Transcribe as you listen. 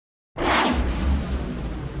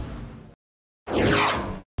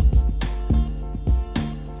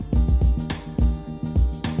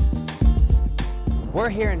We're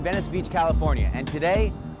here in Venice Beach, California, and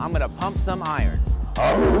today I'm gonna pump some iron.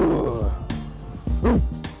 Oh.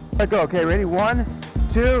 Let go. Okay, ready? 1,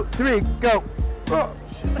 2, 3, go. Oh,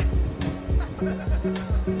 shit.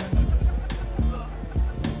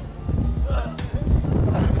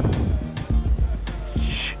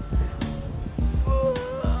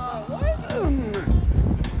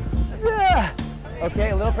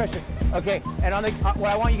 Okay, a little pressure. Okay, and on the what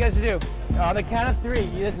I want you guys to do, on the count of 3,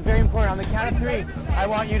 this is very important. On the count of 3, I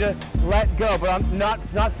want you to let go, but not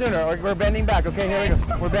sooner, or we're bending back. Okay, here we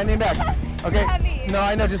go. We're bending back. Okay. No,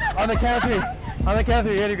 I know. Just on the count of 3. On the count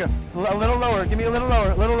of 3, here you go. A little lower. Give me a little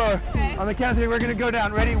lower. A little lower. Okay. On the count of 3, we're gonna go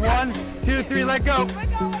down. Ready? 1, 2, 3. Let go.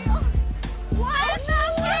 Let go. What? Oh, shit!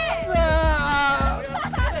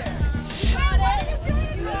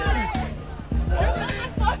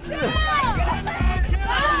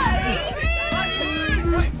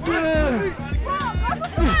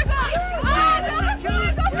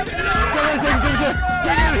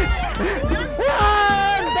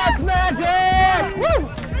 That's magic! Woo!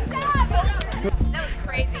 Good job! That was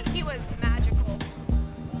crazy. He was magical.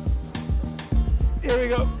 Here we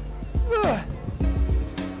go.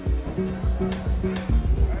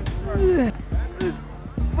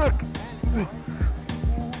 Fuck.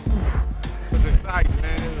 It's exciting,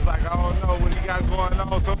 man. It was like, I don't know what you got going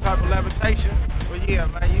on, some type of levitation. But yeah,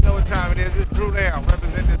 man, you know what time it is. It's Drew Down,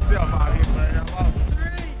 representing itself out here, man.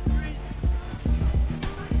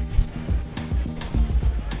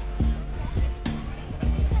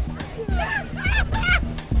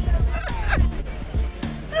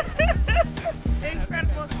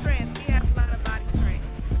 Incredible strength. He has a lot of body strength.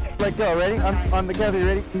 Let go. Ready? On the count of 3.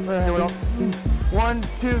 Ready? Here we go. 1,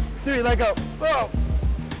 2, 3. Let go. Oh.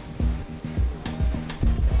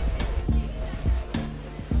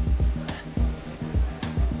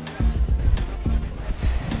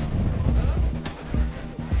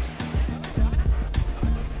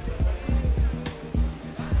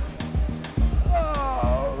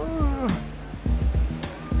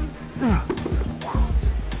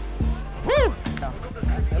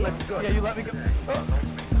 Yeah, you let me go. Oh.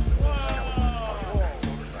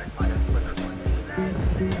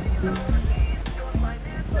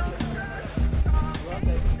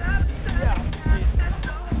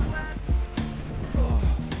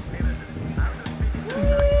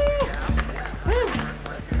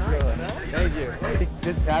 Thank you.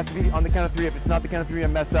 This has to be on the count of 3. If it's not the count of 3, I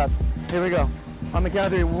mess up. Here we go. On the count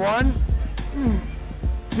of 3. 1,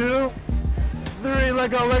 2, 3. Let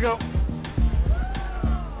go. Let go.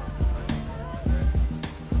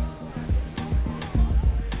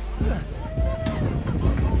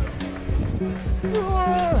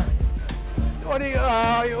 What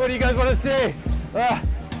do you guys want to see?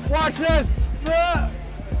 Watch this!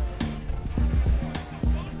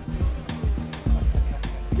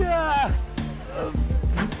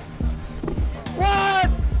 What?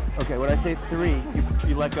 Okay, when I say 3,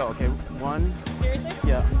 you let go. Okay, 1. Seriously?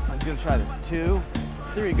 Yeah, I'm gonna try this. 2,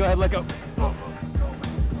 3. Go ahead, let go.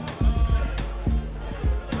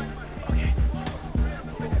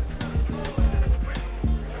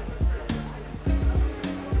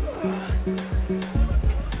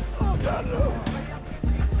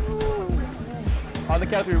 On the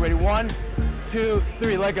count of 3, ready? 1, 2,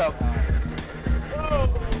 3, let go.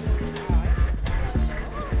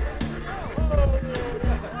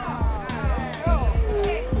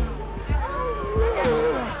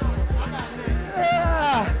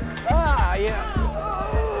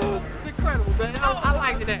 It's incredible, man. I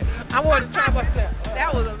liked that. I wanted to try myself.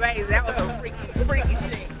 That was amazing. That was some freaky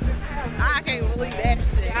shit. I can't believe that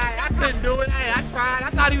shit. I couldn't do it. Hey, I tried. I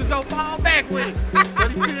thought he was gonna fall back with it, but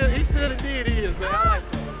he still did his, man. I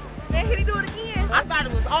like that. Man, can he do it again? I thought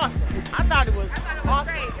it was awesome. I thought it was great. I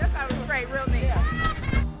thought it was great. Real neat.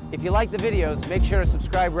 If you like the videos, make sure to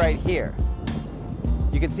subscribe right here.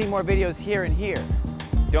 You can see more videos here and here.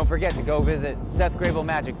 Don't forget to go visit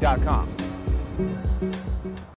SethGrabelMagic.com.